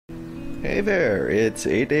Hey there, it's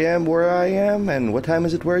 8 a.m. where I am, and what time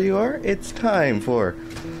is it where you are? It's time for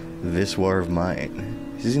This War of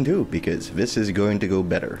Mine, Season 2, because this is going to go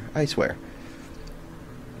better, I swear.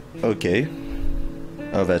 Okay.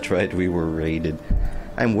 Oh, that's right, we were raided.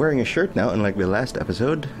 I'm wearing a shirt now, unlike the last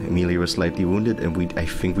episode. Amelia was slightly wounded, and I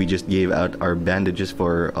think we just gave out our bandages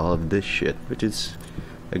for all of this shit, which is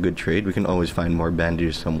a good trade. We can always find more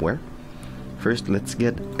bandages somewhere. First, let's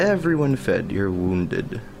get everyone fed. You're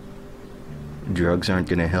wounded. Drugs aren't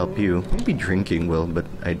gonna help you. Maybe drinking will, but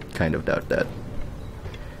I kind of doubt that.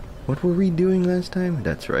 What were we doing last time?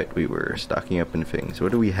 That's right, we were stocking up in things.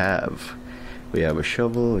 What do we have? We have a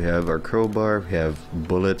shovel, we have our crowbar, we have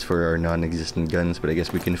bullets for our non-existent guns, but I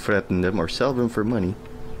guess we can threaten them or sell them for money.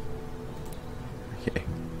 Okay,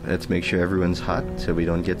 let's make sure everyone's hot so we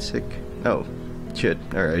don't get sick. Oh, shit,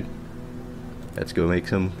 alright. Let's go make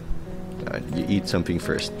some... you eat something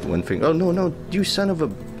first. One thing... Oh, no, you son of a...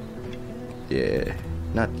 Yeah,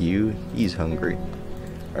 not you. He's hungry.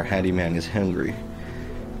 Our handyman is hungry.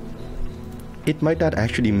 It might not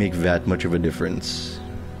actually make that much of a difference.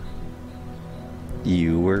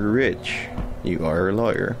 You were rich. You are a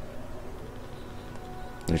lawyer.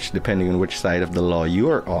 Which, depending on which side of the law you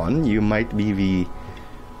are on, you might be the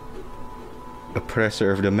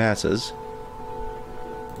oppressor of the masses.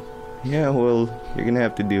 Yeah, well, you're gonna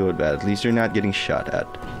have to deal with that. At least you're not getting shot at.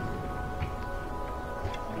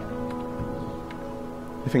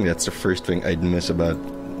 I think that's the first thing I'd miss about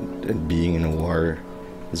being in a war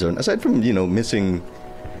zone. Aside from, you know, missing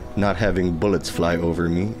not having bullets fly over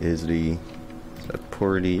me, is the...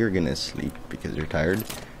 Poorly, you're gonna sleep because you're tired.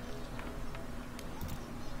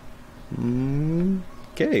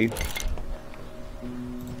 Okay.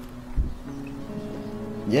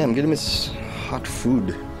 Yeah, I'm gonna miss hot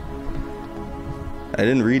food. I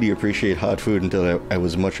didn't really appreciate hot food until I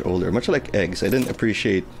was much older. Much like eggs, I didn't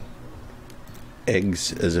appreciate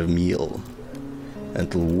eggs as a meal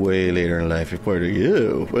until way later in life. Before,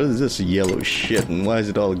 ew, what is this yellow shit and why is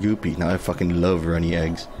it all goopy? Now I fucking love runny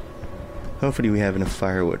eggs. Hopefully we have enough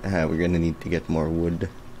firewood. We're gonna need to get more wood.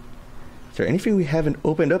 Is there anything we haven't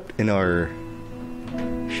opened up in our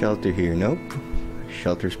shelter here? Nope.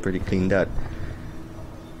 Shelter's pretty cleaned out.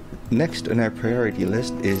 Next on our priority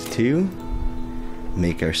list is to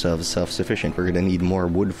make ourselves self-sufficient. We're gonna need more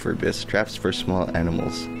wood for this. Traps for small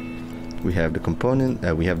animals. We have the component,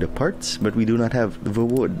 we have the parts, but we do not have the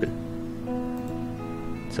wood.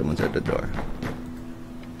 Someone's at the door.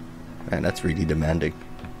 Man, that's really demanding.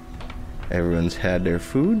 Everyone's had their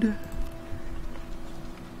food.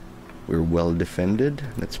 We're well defended.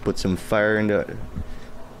 Let's put some fire in the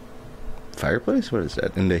fireplace? What is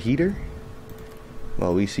that? In the heater?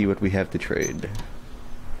 While we see what we have to trade.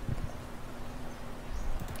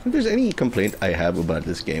 If there's any complaint I have about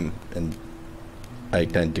this game, and I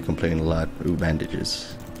tend to complain a lot. Ooh,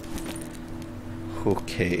 bandages.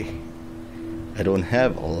 Okay. I don't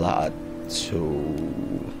have a lot, so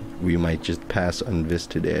we might just pass on this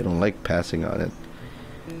today. I don't like passing on it.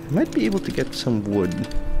 I might be able to get some wood.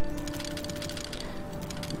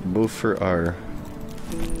 Both for our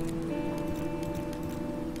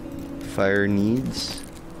fire needs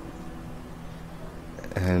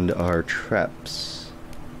and our traps.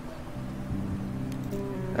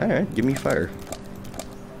 Alright, give me fire.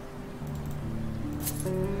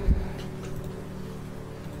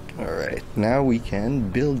 Alright, now we can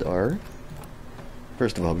build our...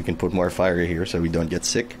 First of all, we can put more fire here so we don't get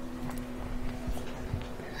sick.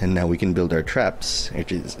 And now we can build our traps,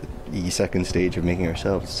 which is the second stage of making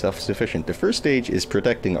ourselves self-sufficient. The first stage is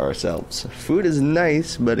protecting ourselves. Food is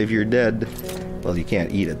nice, but if you're dead, well, you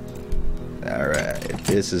can't eat it. Alright,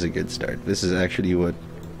 this is a good start. This is actually what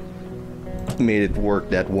made it work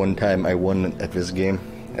that one time I won at this game.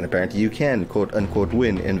 And apparently you can, quote-unquote,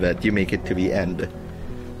 win in that you make it to the end.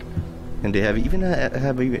 And they have even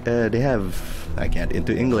they have, I can't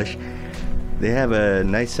into English, they have a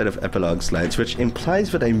nice set of epilogue slides, which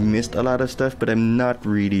implies that I missed a lot of stuff, but I'm not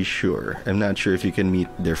really sure. I'm not sure if you can meet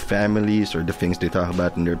their families or the things they talk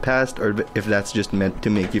about in their past, or if that's just meant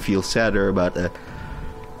to make you feel sadder about a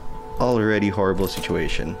already horrible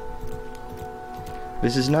situation.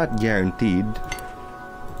 This is not guaranteed,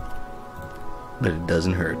 but it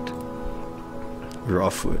doesn't hurt. Raw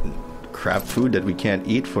food. Crap food that we can't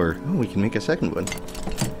eat for... Oh, we can make a second one.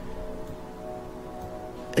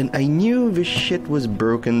 And I knew this shit was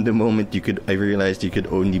broken the moment I realized you could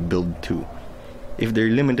only build 2. If they're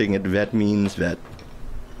limiting it, that means that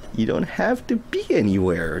you don't have to be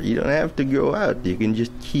anywhere. You don't have to go out. You can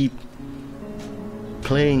just keep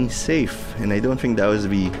playing safe. And I don't think that was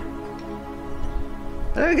the...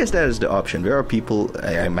 I guess that is the option. There are people,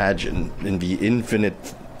 I imagine, in the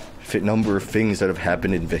infinite number of things that have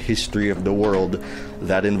happened in the history of the world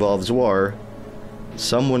that involves war,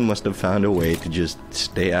 someone must have found a way to just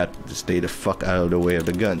stay the fuck out of the way of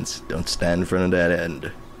the guns. Don't stand in front of that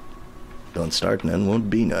end. Don't start none, won't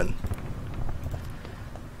be none.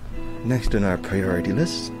 Next on our priority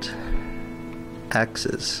list,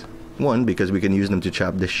 axes. One, because we can use them to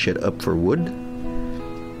chop this shit up for wood.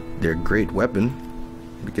 They're a great weapon,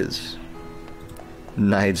 because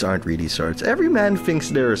knives aren't really swords. Every man thinks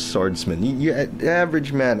they're a swordsman. The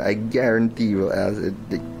average man, I guarantee you,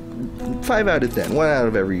 5 out of 10, 1 out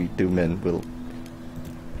of every 2 men will...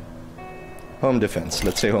 Home defense,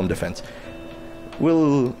 let's say home defense.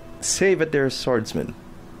 Will say that they're a swordsman,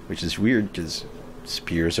 which is weird, because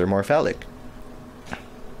spears are more phallic.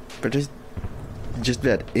 But there's just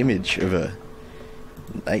that image of a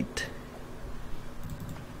knight,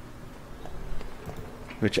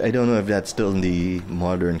 which I don't know if that's still in the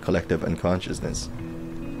modern collective unconsciousness.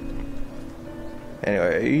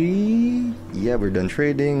 Anyway, yeah, we're done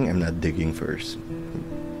trading. I'm not digging first.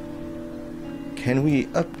 Can we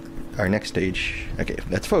up our next stage? Okay,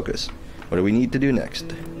 let's focus. What do we need to do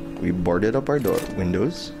next? We boarded up our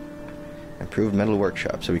windows. Improve metal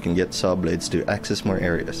workshop so we can get saw blades to access more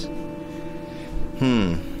areas.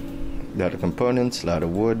 Lot of components, lot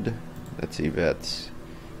of wood. Let's see if that's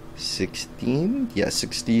 16? Yeah,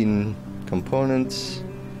 16 components,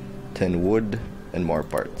 10 wood, and more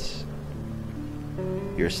parts.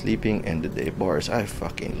 You're sleeping and the day bars. I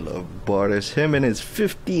fucking love Boris. Him and his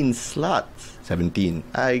 15 slots. 17.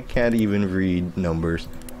 I can't even read numbers.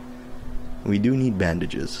 We do need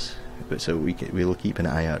bandages, so we'll keep an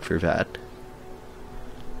eye out for that.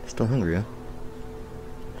 Still hungry, huh?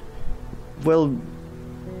 Well,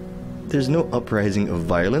 there's no uprising of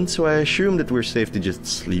violence, so I assume that we're safe to just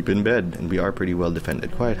sleep in bed, and we are pretty well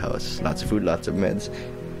defended. Quiet house, lots of food, lots of meds.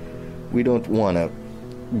 We don't wanna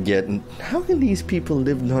get... How can these people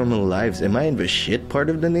live normal lives? Am I in the shit part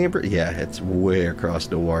of the neighborhood? Yeah, it's way across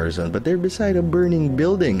the war zone, but they're beside a burning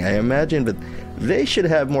building. I imagine that they should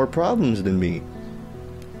have more problems than me.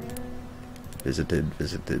 Visited.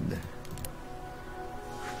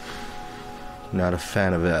 Not a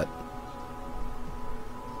fan of that.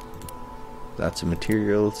 Lots of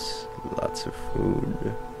materials, lots of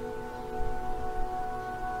food.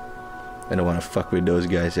 I don't want to fuck with those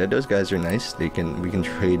guys. Yeah, those guys are nice. We can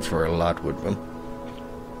trade for a lot with them.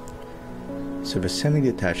 So the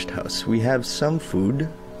semi-detached house. We have some food.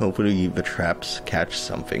 Hopefully the traps catch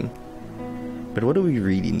something. But what do we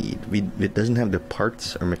really need? It doesn't have the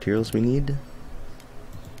parts or materials we need.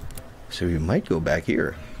 So we might go back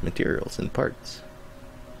here. Materials and parts.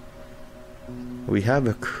 We have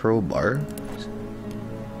a crowbar.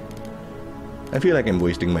 I feel like I'm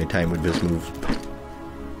wasting my time with this move.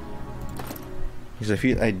 Because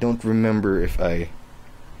I don't remember if I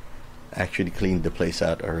actually cleaned the place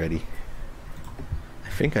out already. I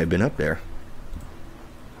think I've been up there.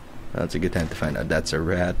 That's a good time to find out. That's a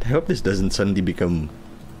rat. I hope this doesn't suddenly become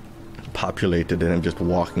populated and I'm just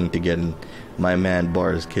walking to get my man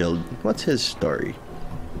Bars killed. What's his story?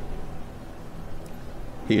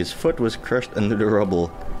 His foot was crushed under the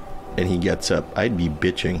rubble and he gets up. I'd be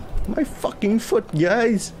bitching. My fucking foot,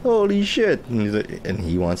 guys! Holy shit! And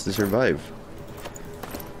he wants to survive.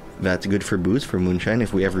 That's good for booze, for moonshine,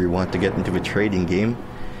 if we ever want to get into a trading game.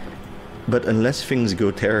 But unless things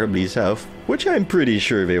go terribly south, which I'm pretty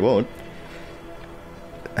sure they won't,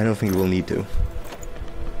 I don't think we'll need to.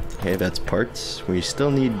 Okay, that's parts. We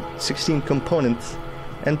still need 16 components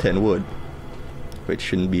and 10 wood, which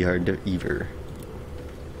shouldn't be hard to either.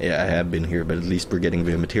 Yeah, I have been here, but at least we're getting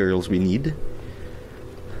the materials we need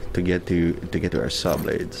to get to our saw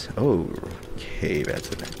blades. Oh, okay, that's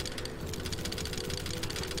it.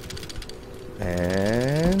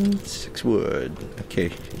 And 6 wood.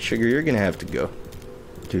 Okay, sugar, you're gonna have to go.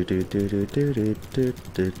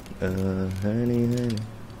 Honey.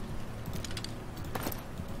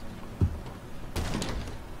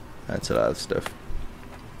 That's a lot of stuff.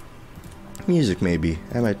 Music, maybe.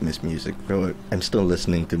 I might miss music. Though I'm still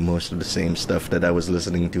listening to most of the same stuff that I was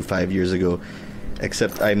listening to 5 years ago.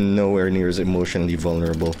 Except I'm nowhere near as emotionally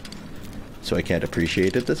vulnerable. So I can't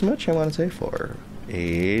appreciate it as much, I want to say. 4,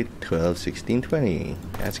 8, 12, 16, 20.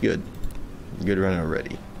 That's good. Good run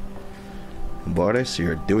already. Boris,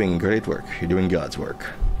 you're doing great work. You're doing God's work.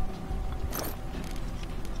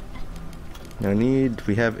 No need.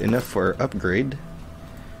 We have enough for our upgrade.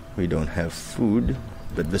 We don't have food.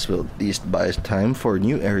 But this will at least buy us time for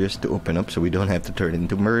new areas to open up so we don't have to turn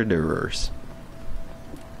into murderers.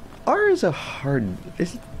 R is a hard...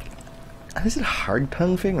 Is it a hard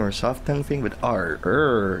tongue thing or a soft tongue thing? But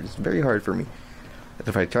R, it's very hard for me.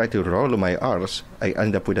 If I try to roll my R's, I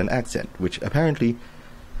end up with an accent, which apparently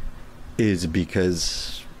is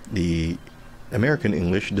because the American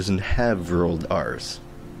English doesn't have rolled R's.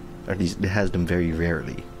 Or at least it has them very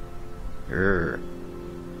rarely. I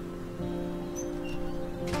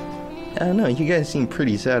don't know, you guys seem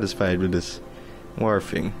pretty satisfied with this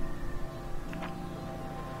wharfing.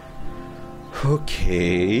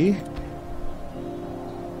 Okay.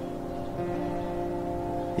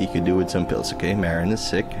 He could do with some pills, okay? Marin is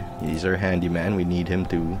sick. He's our handyman. We need him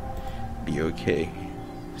to be okay.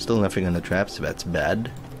 Still nothing on the traps. That's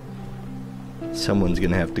bad. Someone's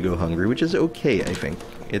gonna have to go hungry, which is okay, I think.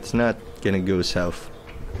 It's not gonna go south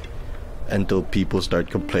until people start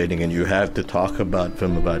complaining and you have to talk about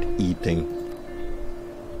them about eating.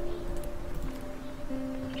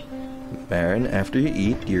 Marin, after you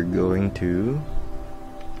eat, you're going to...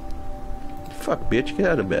 Fuck, bitch, get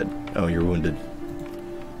out of bed. Oh, you're wounded.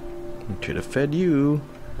 Should have fed you.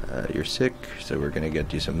 You're sick, so we're gonna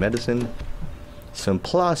get you some medicine. Some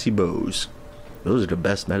placebos. Those are the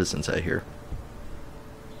best medicines, I hear.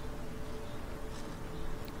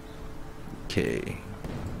 Okay.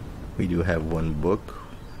 We do have one book.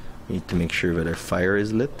 We need to make sure that our fire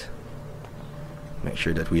is lit. Make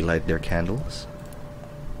sure that we light their candles.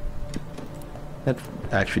 That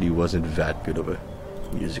actually wasn't that good of a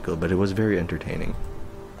musical, but it was very entertaining.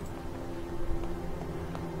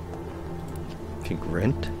 I think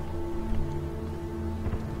rent?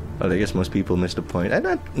 Well, I guess most people missed the point. And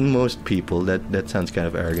not most people, that sounds kind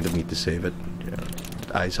of arrogant of me to say, but you know,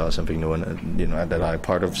 I saw something no one, you know, that I'm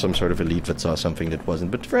part of some sort of elite that saw something that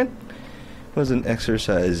wasn't. But rent was an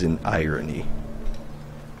exercise in irony.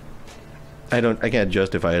 I can't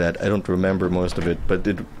justify that. I don't remember most of it, but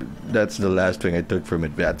that's the last thing I took from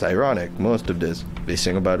it. That's ironic. Most of this, they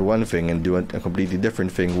sing about one thing and do a completely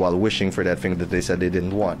different thing while wishing for that thing that they said they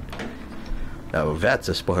didn't want. Now that's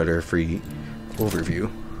a spoiler-free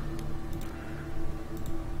overview.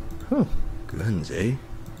 Huh. Guns, eh?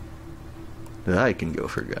 I can go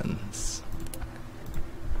for guns.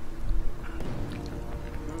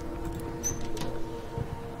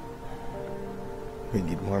 We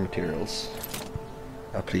need more materials.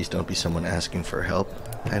 Oh, please don't be someone asking for help.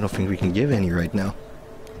 I don't think we can give any right now.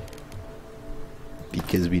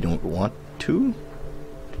 Because we don't want to?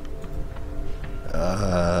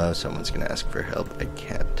 Someone's gonna ask for help. I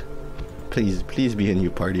can't. Please be a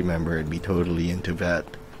new party member and be totally into that.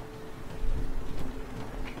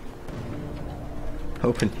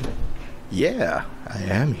 Open. Yeah, I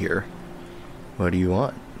am here. What do you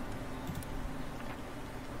want?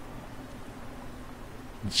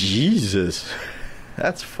 Jesus.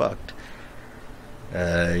 That's fucked.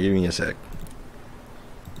 Give me a sec.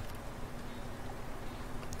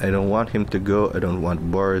 I don't want him to go. I don't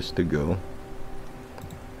want Boris to go.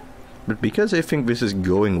 But because I think this is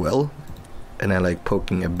going well, and I like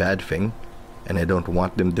poking a bad thing, and I don't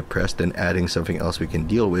want them depressed and adding something else we can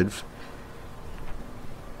deal with.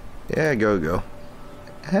 Yeah, go.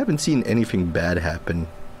 I haven't seen anything bad happen.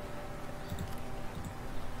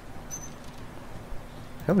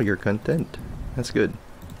 Oh, you're content. That's good.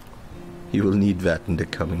 You will need that in the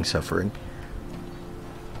coming suffering.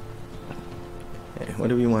 Okay, what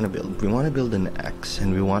do we want to build? We want to build an axe,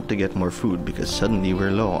 and we want to get more food because suddenly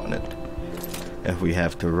we're low on it. If we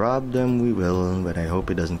have to rob them, we will, but I hope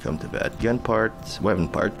it doesn't come to that. Gun parts, weapon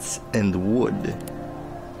parts, and wood.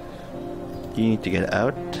 You need to get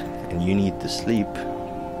out, and you need to sleep.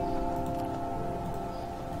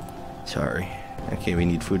 Sorry. Okay, we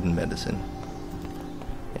need food and medicine.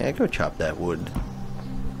 Yeah, go chop that wood.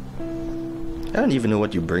 I don't even know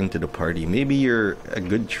what you bring to the party. Maybe you're a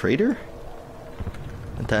good trader?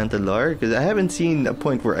 A talented lawyer? Because I haven't seen a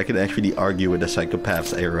point where I can actually argue with the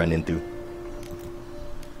psychopaths I run into.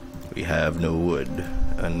 We have no wood.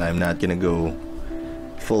 And I'm not gonna go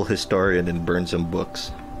full historian and burn some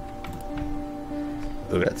books.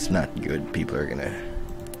 Oh, that's not good. People are gonna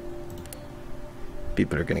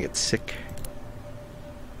get sick.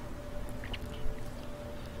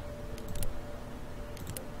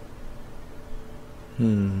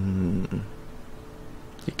 You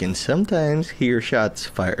can sometimes hear shots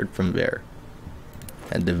fired from there.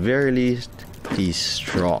 At the very least, he's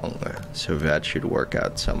strong, so that should work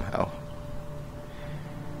out somehow.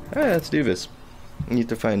 Alright, let's do this. We need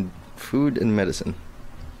to find food and medicine.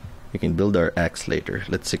 We can build our axe later.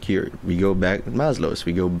 Let's secure it. We go back, Maslow's,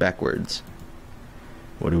 we go backwards.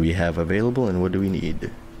 What do we have available and what do we need?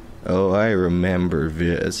 Oh, I remember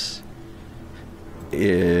this.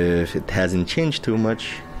 If it hasn't changed too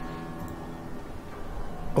much,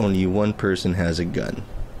 only one person has a gun.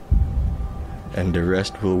 And the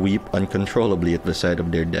rest will weep uncontrollably at the sight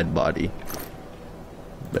of their dead body.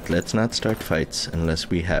 But let's not start fights unless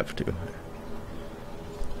we have to.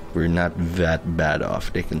 We're not that bad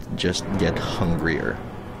off. They can just get hungrier.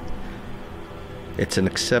 It's an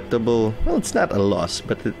acceptable... Well, it's not a loss,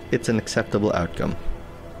 but it's an acceptable outcome.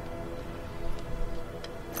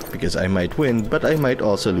 Because I might win, but I might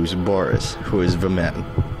also lose Boris, who is the man.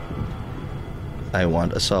 I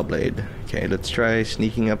want a saw blade. Okay, let's try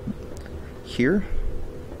sneaking up here.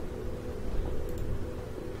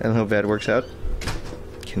 I don't know if that works out.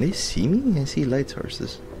 Can they see me? I see light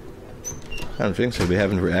sources. I don't think so. They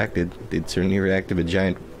haven't reacted. They'd certainly react to a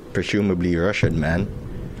giant, presumably Russian man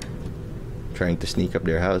trying to sneak up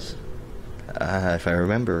their house. If I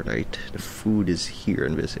remember right, the food is here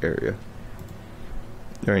in this area.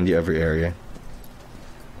 Or in the other area.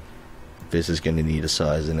 This is gonna need a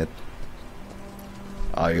saw, isn't it?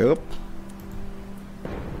 Yup.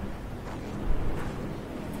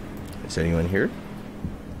 Is anyone here?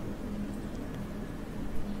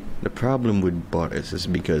 The problem with Boris is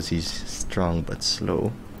because he's strong but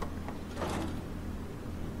slow.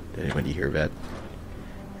 Did anybody hear that?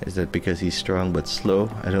 Is that because he's strong but slow?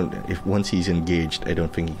 If once he's engaged, I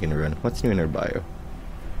don't think he can run. What's new in her bio?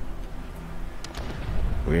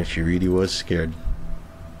 Where she really was scared.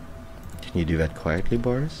 Can you do that quietly,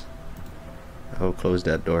 Boris? Oh, close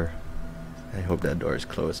that door. I hope that door is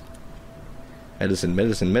closed. Medicine,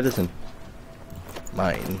 medicine, medicine.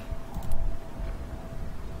 Mine.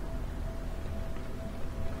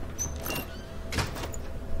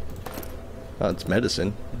 Oh, it's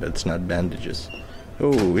medicine, but it's not bandages.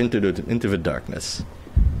 Oh, into the darkness.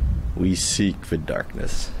 We seek the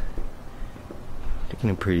darkness.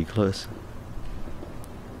 Getting pretty close.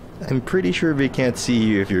 I'm pretty sure they can't see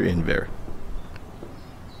you if you're in there.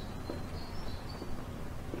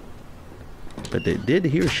 But they did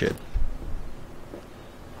hear shit.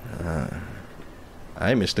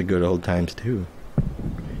 I missed the good old times too.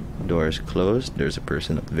 Door is closed. There's a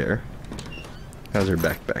person up there. How's her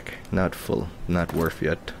backpack? Not full. Not worth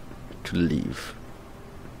yet to leave.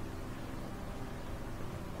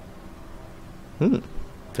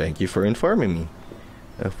 Thank you for informing me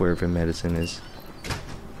of where the medicine is.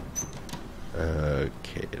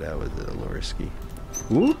 Okay, that was a little risky.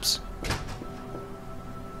 Whoops!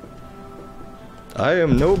 I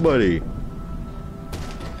am nobody!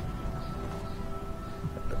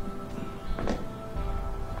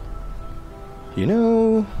 You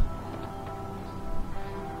know...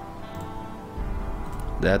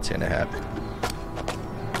 That's gonna happen.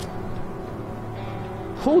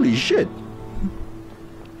 Holy shit!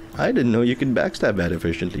 I didn't know you could backstab that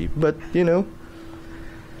efficiently, but, you know...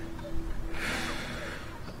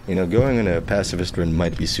 going on a pacifist run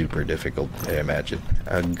might be super difficult, I imagine.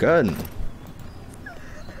 A gun!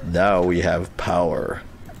 Now we have power.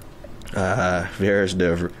 There's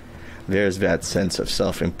that sense of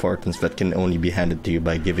self-importance that can only be handed to you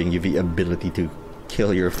by giving you the ability to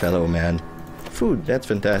kill your fellow man. Food, that's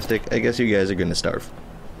fantastic. I guess you guys are gonna starve.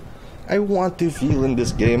 I want to feel in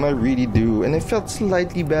this game, I really do, and I felt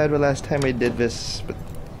slightly bad the last time I did this, but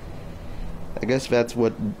I guess that's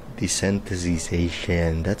what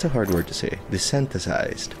desensitization, that's a hard word to say,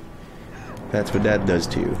 desensitized. That's what that does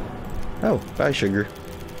to you. Oh, bye sugar.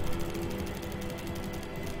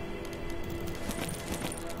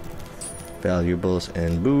 Valuables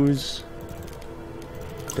and booze.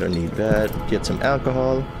 Don't need that. Get some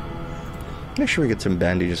alcohol. Make sure we get some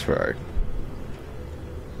bandages for Art.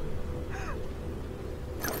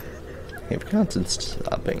 Yeah, the constant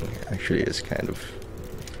sobbing actually is kind of...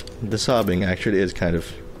 The sobbing actually is kind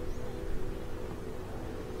of...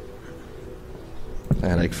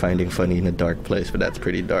 I like finding funny in a dark place, but that's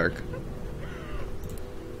pretty dark.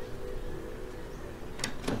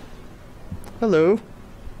 Hello.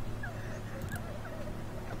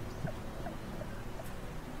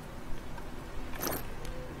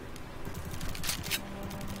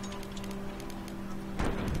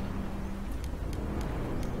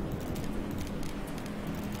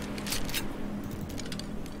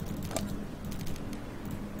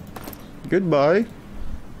 Goodbye.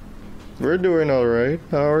 We're doing alright.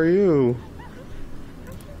 How are you?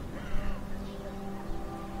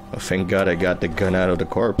 Oh, thank God I got the gun out of the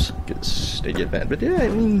corpse. Because they get mad. But yeah, I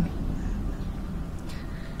mean...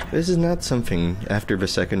 This is not something after the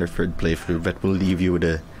second or third playthrough that will leave you with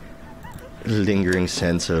a lingering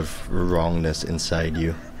sense of wrongness inside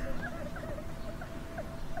you.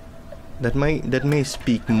 That may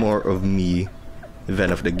speak more of me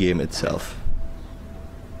than of the game itself.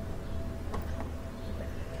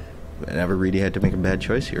 I never really had to make a bad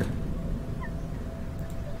choice here.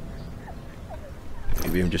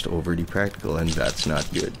 Maybe I'm just overly practical and that's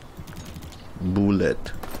not good.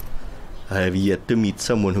 Bullet. I have yet to meet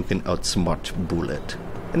someone who can outsmart Bullet.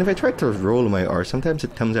 And if I try to roll my R, sometimes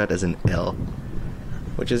it comes out as an L,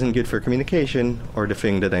 which isn't good for communication or the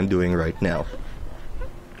thing that I'm doing right now.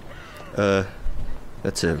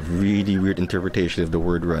 That's a really weird interpretation of the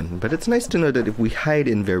word run, but it's nice to know that if we hide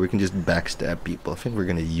in there, we can just backstab people. I think we're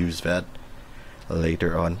gonna use that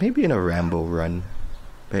later on, maybe in a Rambo run,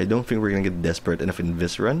 but I don't think we're gonna get desperate enough in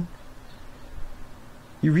this run.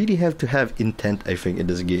 You really have to have intent, I think, in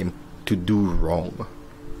this game to do wrong.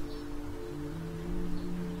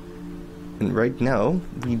 And right now,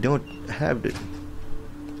 we don't have it.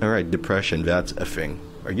 Alright, depression, that's a thing.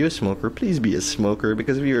 Are you a smoker? Please be a smoker,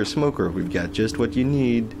 because if you're a smoker, we've got just what you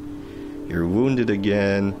need. You're wounded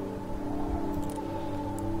again.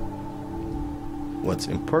 What's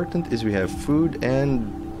important is we have food and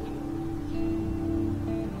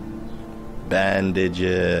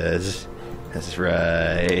bandages. That's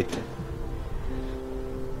right.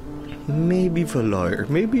 Maybe the lawyer.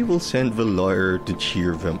 Maybe we'll send the lawyer to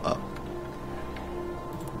cheer them up.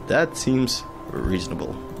 That seems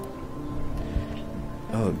reasonable.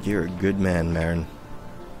 Oh, you're a good man, Marin.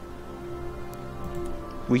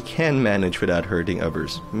 We can manage without hurting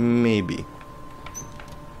others. Maybe.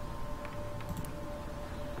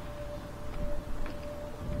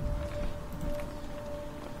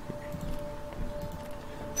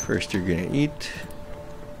 First you're gonna eat.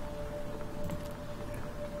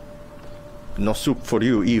 No soup for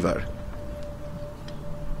you, Ivar.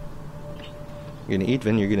 You're gonna eat,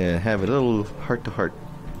 then you're gonna have a little heart-to-heart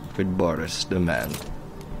with Boris, the man.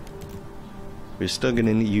 We're still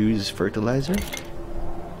gonna use fertilizer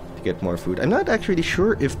to get more food. I'm not actually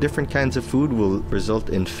sure if different kinds of food will result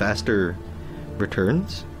in faster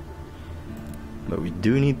returns, but we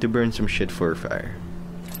do need to burn some shit for fire.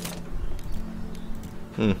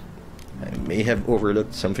 I may have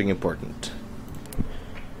overlooked something important.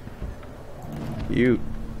 You...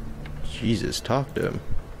 Jesus, talk to him.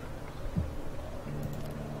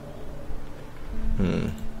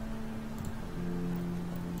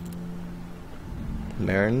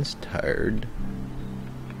 Marin's tired.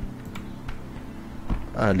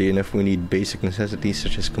 Oddly enough, we need basic necessities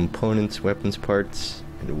such as components, weapons parts,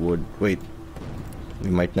 and wood. Wait, we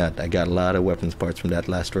might not. I got a lot of weapons parts from that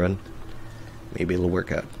last run. Maybe it'll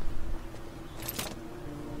work out.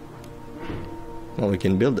 Well, we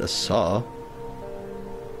can build a saw.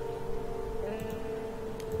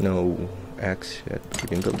 No axe yet. We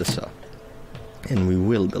can build a saw. And we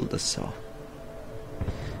will build a saw.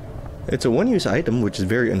 It's a one-use item, which is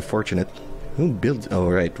very unfortunate. Who builds... Oh,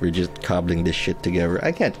 right, we're just cobbling this shit together.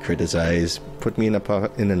 I can't criticize. Put me in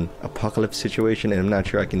an apocalypse situation, and I'm not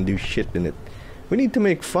sure I can do shit in it. We need to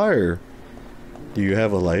make fire. Do you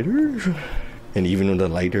have a lighter? And even with a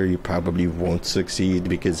lighter, you probably won't succeed,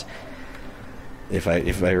 because if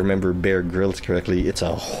I remember Bear Grylls correctly, it's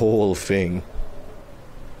a whole thing.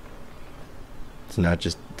 It's not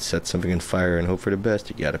just set something on fire and hope for the best.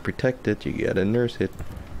 You gotta protect it. You gotta nurse it.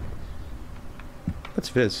 What's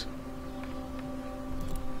this?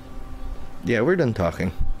 Yeah, we're done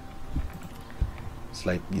talking.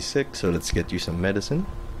 Slightly sick, so let's get you some medicine.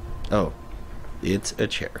 Oh, it's a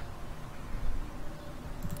chair.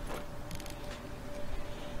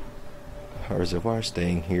 Reservoir,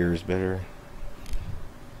 staying here is better.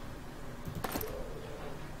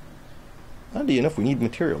 Oddly enough, we need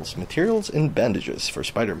materials. Materials and bandages for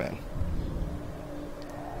Spider-Man.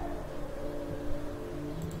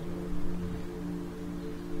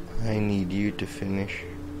 I need you to finish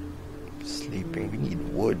sleeping. We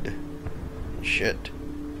need wood. Shit.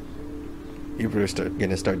 People are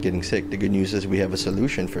gonna start getting sick. The good news is we have a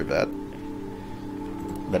solution for that.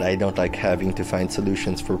 But I don't like having to find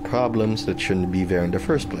solutions for problems that shouldn't be there in the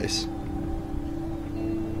first place.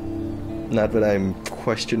 Not that I'm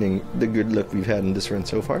questioning the good luck we've had in this run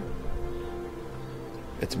so far.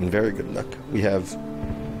 It's been very good luck. We have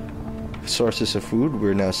sources of food.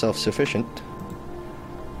 We're now self-sufficient.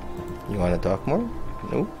 You want to talk more?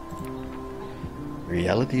 No.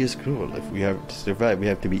 Reality is cruel. If we have to survive, we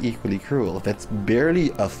have to be equally cruel. That's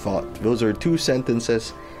barely a thought. Those are two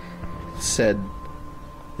sentences said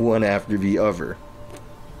one after the other.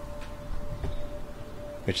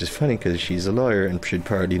 Which is funny because she's a lawyer and should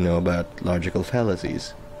probably know about logical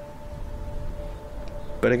fallacies.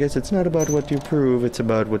 But I guess it's not about what you prove, it's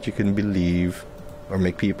about what you can believe or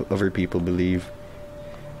make other people believe.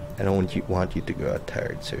 I don't want you to go out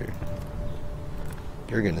tired, sir.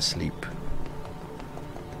 You're gonna sleep.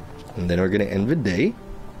 And then we're gonna end the day.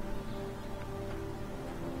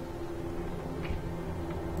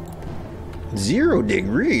 Zero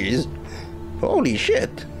degrees? Holy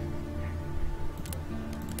shit.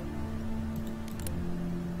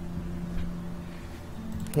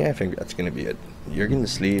 Yeah, I think that's gonna be it. You're gonna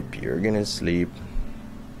sleep, you're gonna sleep.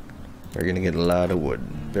 We're gonna get a lot of wood.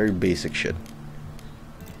 Very basic shit.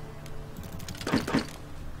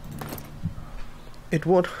 It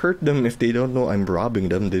won't hurt them if they don't know I'm robbing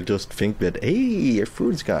them. They just think that, hey, your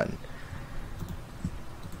food's gone.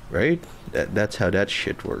 Right? That's how that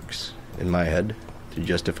shit works in my head to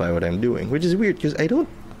justify what I'm doing. Which is weird because I don't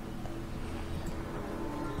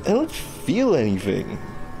feel anything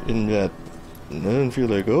in that. I don't feel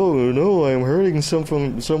like, oh no, I'm hurting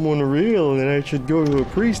someone real and I should go to a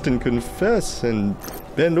priest and confess and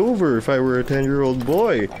bend over if I were a 10-year-old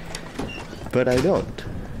boy. But I don't.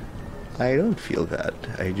 I don't feel that.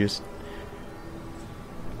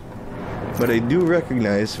 But I do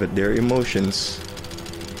recognize that their emotions,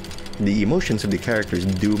 the emotions of the characters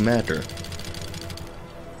do matter.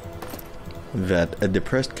 That a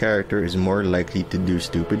depressed character is more likely to do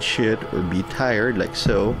stupid shit or be tired, like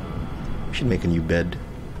so. We should make a new bed.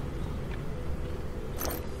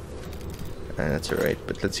 That's alright,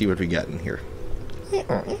 but let's see what we got in here.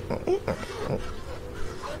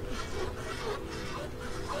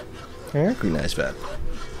 I recognize that.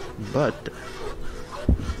 But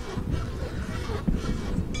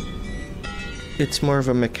it's more of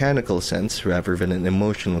a mechanical sense rather than an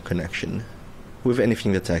emotional connection with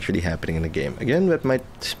anything that's actually happening in the game. Again, that might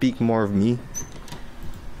speak more of me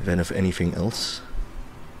than of anything else.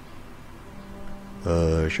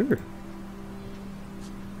 Sure.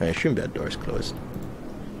 I assume that door's closed.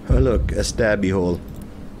 Oh look, a stabby hole.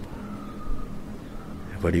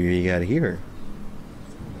 What do you got here?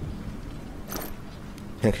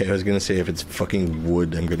 Okay, I was gonna say if it's fucking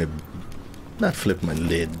wood, I'm gonna not flip my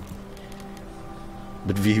lid.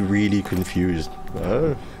 But be really confused.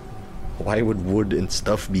 Why would wood and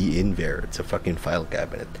stuff be in there? It's a fucking file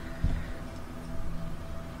cabinet.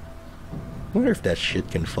 Wonder if that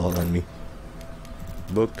shit can fall on me.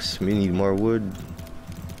 Books, we need more wood.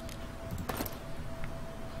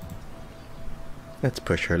 Let's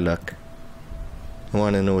push our luck. I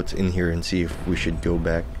want to know what's in here and see if we should go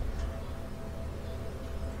back.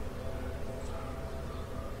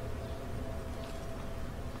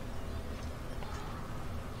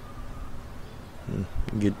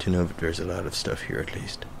 Good to know that there's a lot of stuff here at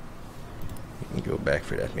least. We can go back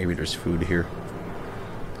for that. Maybe there's food here.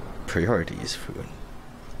 Priority is food.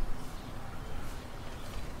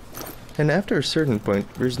 And after a certain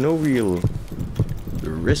point, there's no real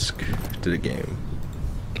risk to the game.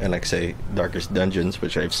 And like say, Darkest Dungeons,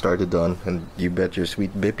 which I've started on, and you bet your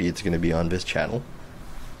sweet bippy it's gonna be on this channel.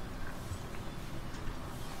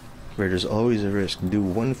 Where there's always a risk. Do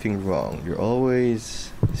one thing wrong, you're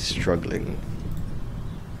always struggling.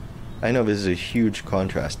 I know this is a huge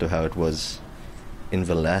contrast to how it was in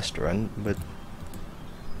the last run, but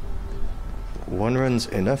one run's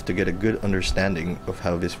enough to get a good understanding of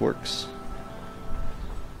how this works.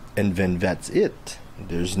 And then that's it.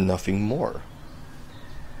 There's nothing more.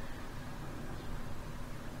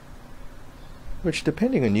 Which,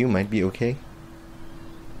 depending on you, might be okay.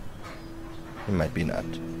 It might be not.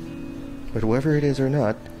 But whether it is or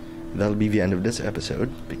not, that'll be the end of this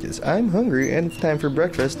episode, because I'm hungry and it's time for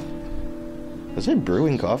breakfast. Was I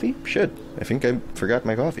brewing coffee? Shit, I think I forgot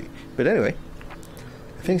my coffee. But anyway,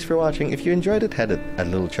 thanks for watching. If you enjoyed it, had a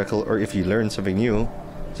little chuckle, or if you learned something new,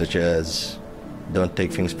 such as don't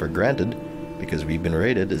take things for granted, because we've been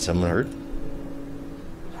raided, is someone hurt?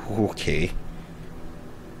 Okay.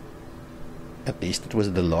 At least it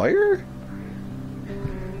was the lawyer?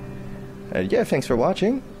 Yeah, thanks for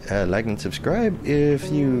watching. Like and subscribe if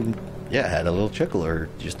you, had a little chuckle or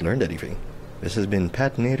just learned anything. This has been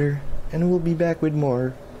Patinator, and we'll be back with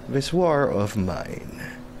more This War of Mine.